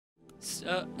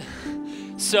So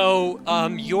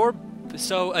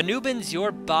Anubans,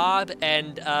 you're Bob,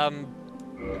 and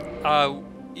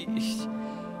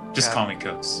Just call me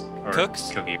Cooks. Or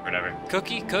Cooks? Cookie, whatever.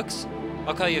 Cooks?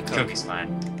 I'll call you Cook. Cookie's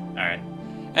fine. Alright.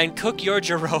 And Cook, you're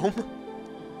Jerome?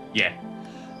 Yeah.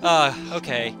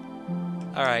 Okay.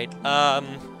 Alright,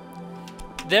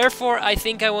 therefore, I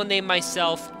think I will name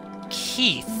myself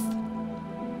Keith.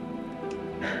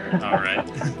 Alright.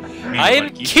 I am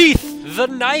Keith the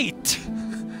Knight!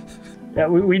 Yeah,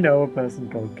 we know a person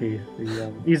called Keith.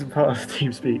 He's a part of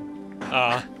TeamSpeak.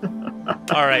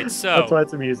 Alright, so... That's why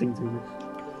it's amusing to me.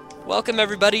 Welcome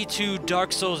everybody to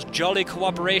Dark Souls Jolly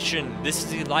Cooperation. This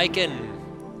is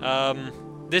Elykan.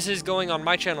 This is going on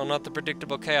my channel, not the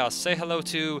Predictable Chaos. Say hello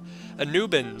to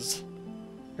Anubans.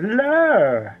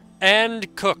 Hello!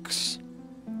 And Cooks.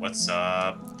 What's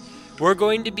up? We're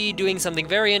going to be doing something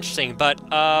very interesting, but,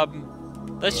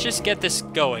 let's just get this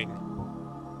going.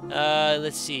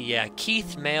 Let's see, yeah.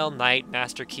 Keith, Male, Knight,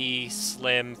 Master Key,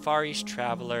 Slim, Far East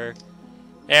Traveler.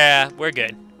 Yeah, we're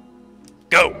good.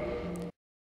 Go!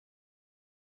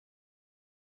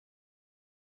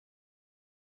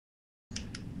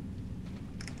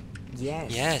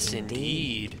 Yes,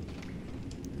 indeed.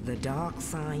 The dark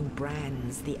sign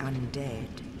brands the undead.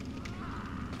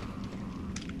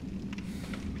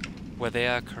 Where they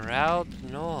are corralled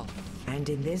north. And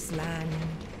in this land,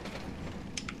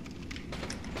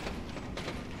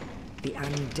 the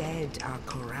undead are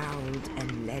corralled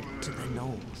and led to the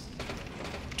north.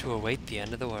 To await the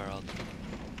end of the world.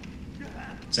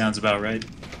 Sounds about right.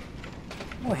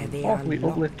 Where they awfully are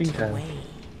uplifting locked tale. away.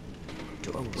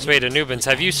 To await So wait, Anubans,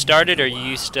 have you started, or are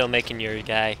you still making your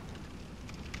guy?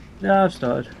 Yeah, I've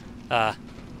started.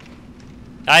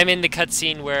 I'm in the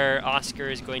cutscene where Oscar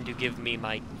is going to give me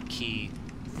my key.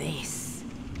 This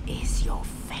is your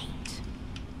fate.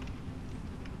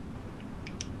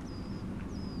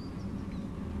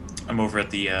 I'm over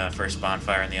at the first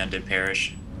bonfire in the Undead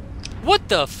Parish. What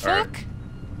the fuck?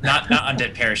 Not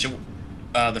Undead Parish. The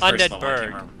first Undead level. Burg. I can't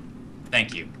remember.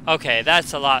 Thank you. Okay,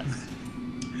 that's a lot.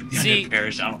 The See- Undead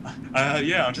Parish.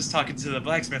 Yeah, I'm just talking to the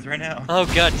blacksmith right now. Oh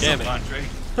god damn What's up, it. Andre?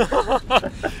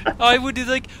 I would be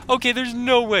like, okay, there's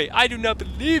no way. I do not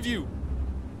believe you.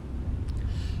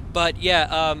 But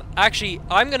yeah, actually,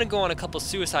 I'm gonna go on a couple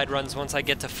suicide runs once I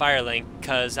get to Firelink,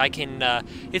 cause I can.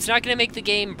 It's not gonna make the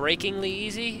game breakingly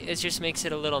easy. It just makes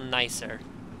it a little nicer.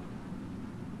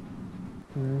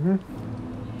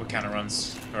 What kind of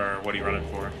runs, or what are you running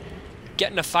for?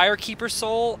 Getting a Firekeeper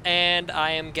soul, and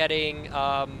I am getting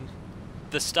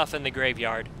the stuff in the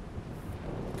graveyard.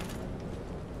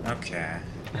 Okay.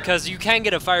 Because you can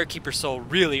get a Firekeeper soul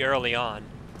really early on.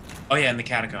 Oh yeah, in the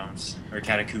catacombs or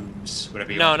catacombs,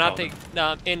 whatever you No, want to not call the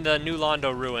them. in the New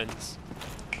Londo ruins.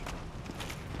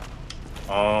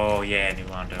 Oh yeah, New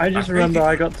Londo. I just remember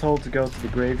I got told to go to the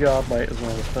graveyard like as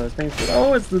one of the first things. But,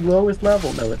 oh, it's the lowest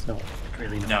level. No, it's not. It's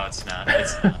really not. No, it's not.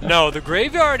 It's not. No, the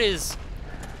graveyard is.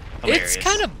 Hilarious. It's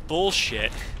kind of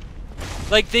bullshit.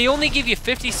 Like, they only give you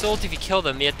 50 souls if you kill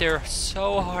them, yet they're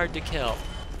so hard to kill.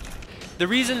 The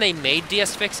reason they made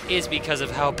DS Fix is because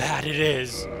of how bad it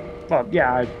is. Well,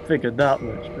 yeah, I figured that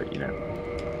much, but you know.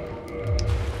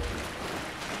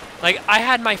 Like, I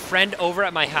had my friend over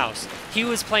at my house. He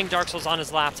was playing Dark Souls on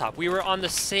his laptop. We were on the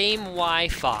same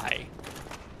Wi-Fi.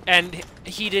 And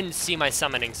he didn't see my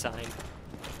summoning sign.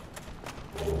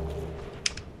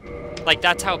 Like,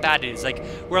 that's how bad it is. Like,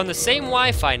 we're on the same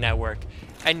Wi-Fi network,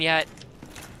 and yet...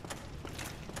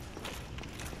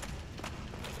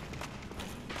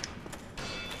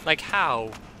 Like,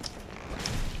 how?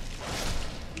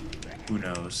 Who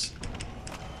knows?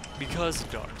 Because of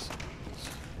Dark Souls.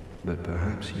 But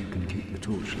perhaps you can keep the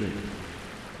torch lit.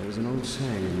 There is an old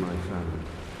saying in my family.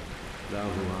 Thou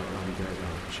who art undead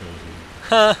art chosen.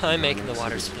 Ha, I'm making the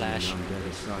water splash. Undead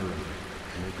asylum,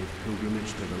 maketh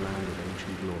pilgrimage to the land of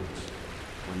ancient lords.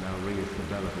 When thou ringest the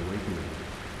bell of awakening,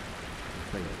 the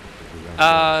fate of the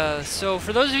realm. So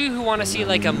for those of you who want to see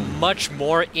like a much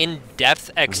more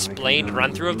in-depth explained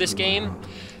run-through of this game,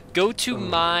 go to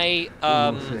my,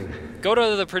 go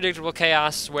to the Predictable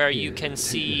Chaos where you can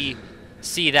see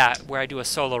that, where I do a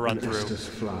solo run-through. Estus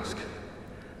flask,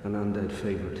 an undead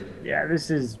favorite. Yeah, this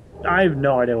is. I have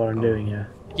no idea what I'm doing here.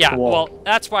 Yeah, What? well,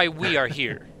 that's why we are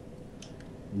here.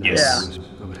 Yes.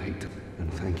 I would hate to,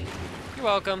 and thank you. You're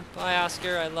welcome. Bye,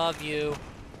 Oscar. I love you.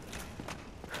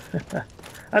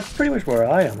 That's pretty much where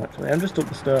I am, actually. I'm just up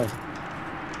the stairs.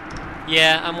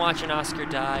 Yeah, I'm watching Oscar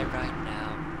die right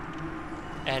now.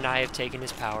 And I have taken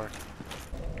his power.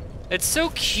 It's so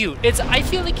cute. I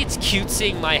feel like it's cute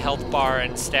seeing my health bar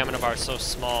and stamina bar so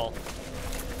small.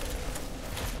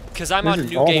 Because I'm This on is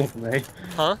new normal game. for me.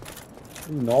 Huh?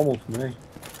 Normal for me.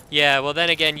 Yeah, well then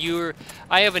again,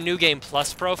 I have a New Game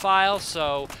Plus profile,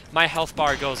 so my health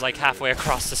bar goes like halfway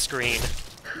across the screen.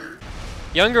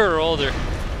 Younger or older?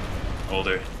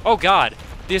 Older. Oh god.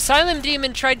 The Asylum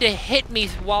Demon tried to hit me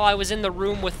while I was in the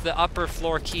room with the upper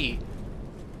floor key.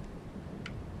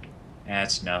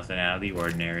 That's nothing out of the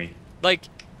ordinary. Like,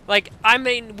 I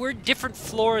mean, we're different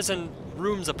floors and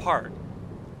rooms apart.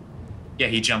 Yeah,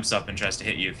 he jumps up and tries to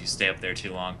hit you if you stay up there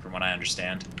too long, from what I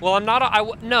understand. Well, I'm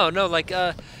not, no, like,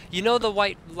 you know the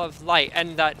white light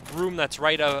and that room that's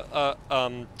right,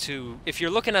 if you're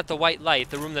looking at the white light,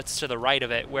 the room that's to the right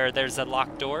of it, where there's a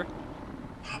locked door?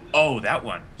 Oh, that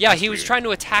one. Yeah, That's he was weird. trying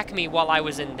to attack me while I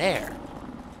was in there.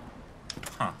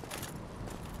 Huh.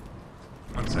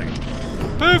 1 second.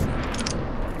 Poof!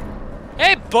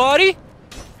 Hey, buddy!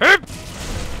 Herp!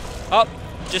 Oh,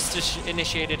 just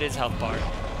initiated his health bar.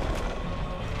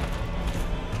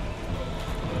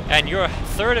 And your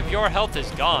third of your health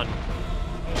is gone.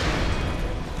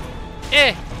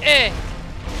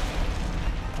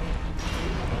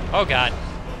 Oh god.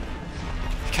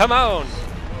 Come on!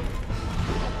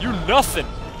 You nothing!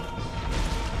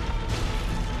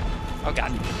 Oh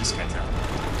god. This guy's out.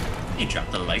 He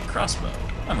dropped the light crossbow.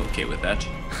 I'm okay with that.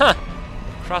 Huh.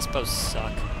 Crossbows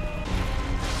suck.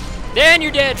 Then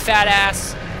you're dead, fat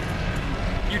ass!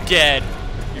 You're dead.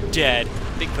 You're dead.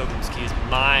 Big Pilgrim's Key is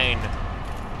mine.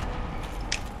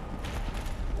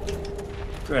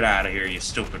 Get out of here, you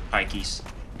stupid pikeys.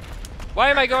 Why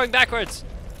am I going backwards?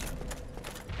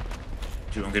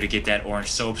 Dude, I'm gonna get that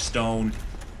orange soapstone,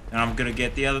 and I'm gonna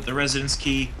get the residence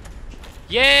key.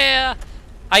 Yeah!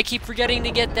 I keep forgetting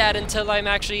to get that until I'm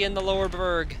actually in the lower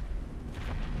burg.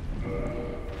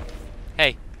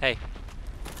 Hey, hey.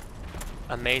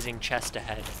 Amazing chest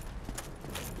ahead.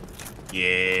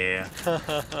 Yeah.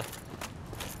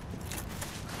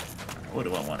 What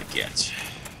do I want to get?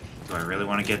 Do I really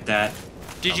want to get that?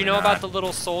 Did you Probably know about not. the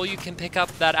little soul you can pick up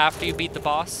that after you beat the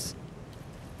boss?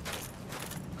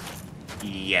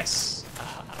 Yes.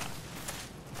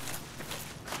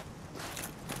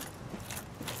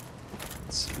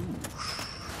 Let's see.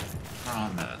 Ooh.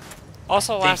 On the.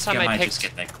 Also, last time might I just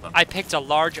picked, get that club. I picked a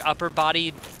large upper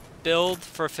body build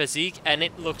for physique, and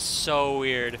it looks so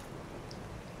weird.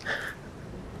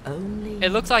 Only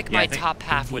It looked like Yeah, my I think top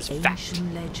half in was the fat.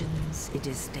 ancient legends, it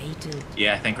is stated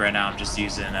Yeah, I think right now I'm just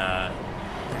using that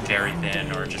very one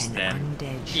thin or day just an thin.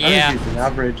 undead Yeah. I was using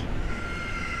average.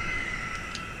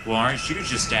 Well, aren't you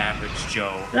just average,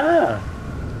 Joe? Yeah,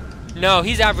 No,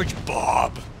 he's average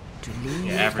Bob. to leave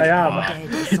Yeah, average I Bob. am.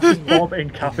 undead It's asylum Bob in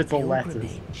and capital letters.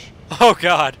 pilgrimage Oh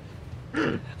god.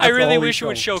 I That's really all wish it we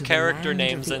would saw. show To the character land of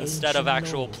names the instead of ancient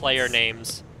actual lords. player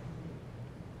names.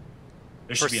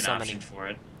 There should For be an summoning. option for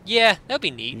it. Yeah, that'd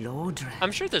be neat. Lordran.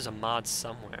 I'm sure there's a mod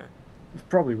somewhere. It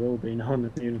probably will be now in the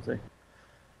community.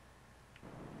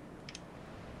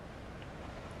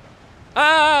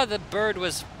 Ah, the bird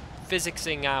was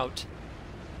physicsing out.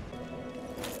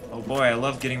 Oh boy, I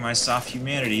love getting my soft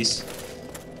humanities.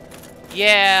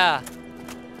 Yeah.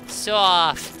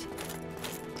 Soft.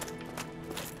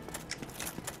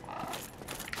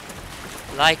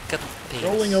 Like a penis.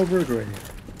 Rolling over a grave.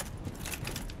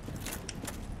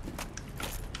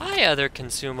 Hi, other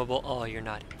consumable. Oh, you're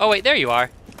not. Oh, wait, there you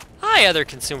are. Hi, other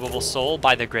consumable soul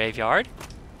by the graveyard.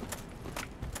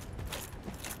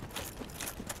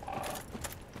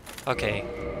 Okay,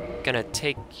 gonna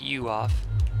take you off.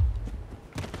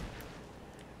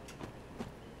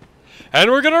 And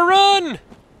we're gonna run!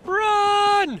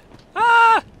 Run!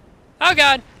 Ah! Oh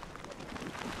god!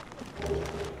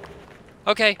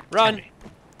 Okay, run.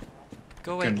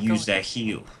 Go away. Gonna go use away. that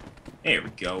heal. There we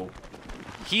go.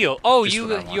 Heal. Oh, Just you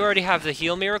what I wanted. you already have the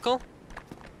heal miracle?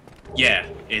 Yeah,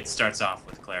 it starts off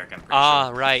with Cleric, I'm pretty Ah,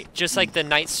 sure. right. Just like the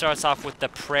knight starts off with the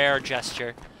prayer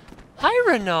gesture. Hi,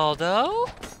 Ronaldo.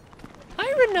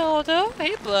 Hi, Ronaldo.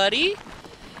 Hey, buddy.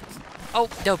 Oh,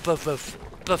 no, buff, buff,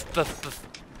 buff, buff, buff.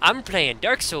 I'm playing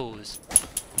Dark Souls.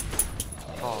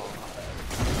 Oh,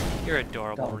 you're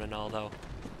adorable, Dog. Ronaldo.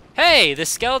 Hey, the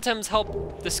skeletons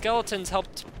helped. The skeletons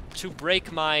helped to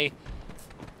break my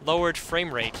lowered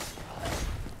frame rate.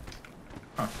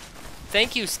 Huh.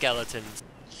 Thank you, skeletons.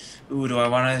 Ooh, do I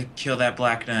want to kill that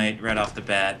Black Knight right off the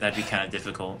bat? That'd be kind of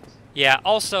difficult. Yeah,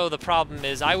 also the problem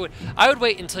is I would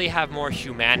wait until you have more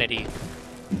humanity.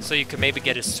 So you could maybe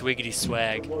get a swiggity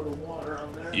swag.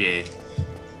 Yeah.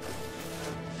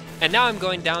 And now I'm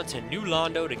going down to New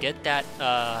Londo to get that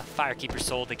Firekeeper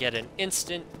soul to get an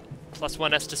instant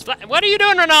 +1 display. What are you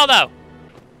doing, Ronaldo?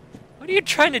 What are you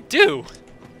trying to do?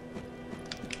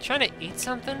 Trying to eat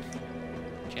something?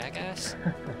 Jackass.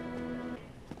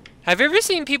 Have you ever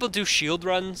seen people do shield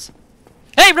runs?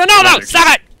 Hey, Ronaldo!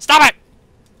 Stop it! Stop it!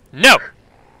 No!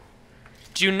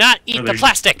 Do not eat the there's-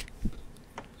 plastic!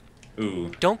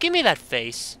 Ooh. Don't give me that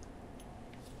face.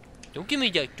 Don't give me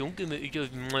that. Don't give me.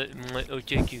 Oh,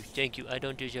 thank you. Thank you. I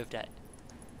don't deserve that.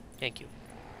 Thank you.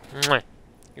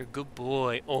 You're a good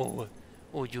boy. Oh.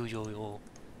 Oh, yo.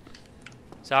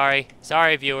 Sorry.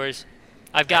 Sorry, viewers.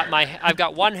 I've got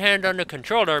one hand on the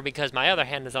controller because my other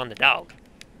hand is on the dog.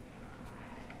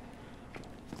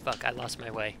 Fuck, I lost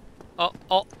my way. Oh.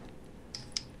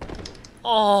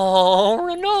 Oh,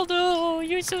 Ronaldo,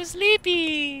 you're so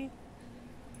sleepy.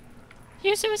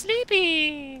 You're so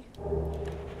sleepy.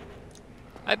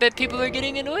 I bet people are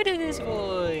getting annoyed at his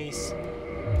voice.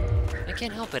 I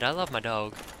can't help it. I love my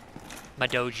dog. My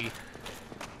doji.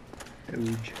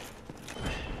 Doge.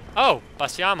 Oh,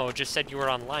 Basiamo just said you were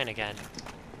online again.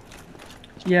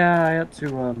 Yeah, I had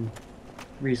to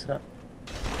reset.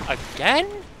 Again?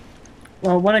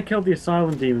 Well, when I killed the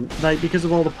Asylum Demon, like, because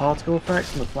of all the particle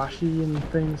effects and the flashy and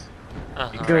things,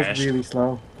 it goes Crashed. really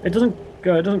slow. It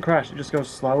doesn't crash, it just goes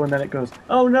slow, and then it goes,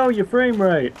 oh no, your frame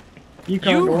rate! You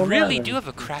can't You go on really there do then." have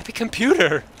a crappy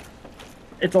computer.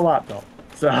 It's a laptop,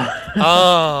 so...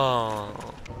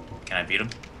 Oh. Can I beat him?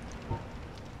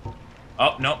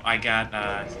 Oh, no, I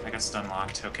got stun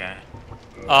locked. Okay.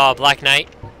 Oh, Black Knight.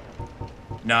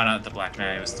 No, not the Black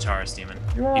Knight. It was the Taurus demon.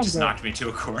 You're He on, just bro. knocked me to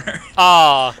a corner.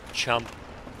 Ah, chump.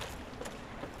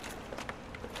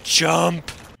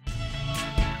 Jump.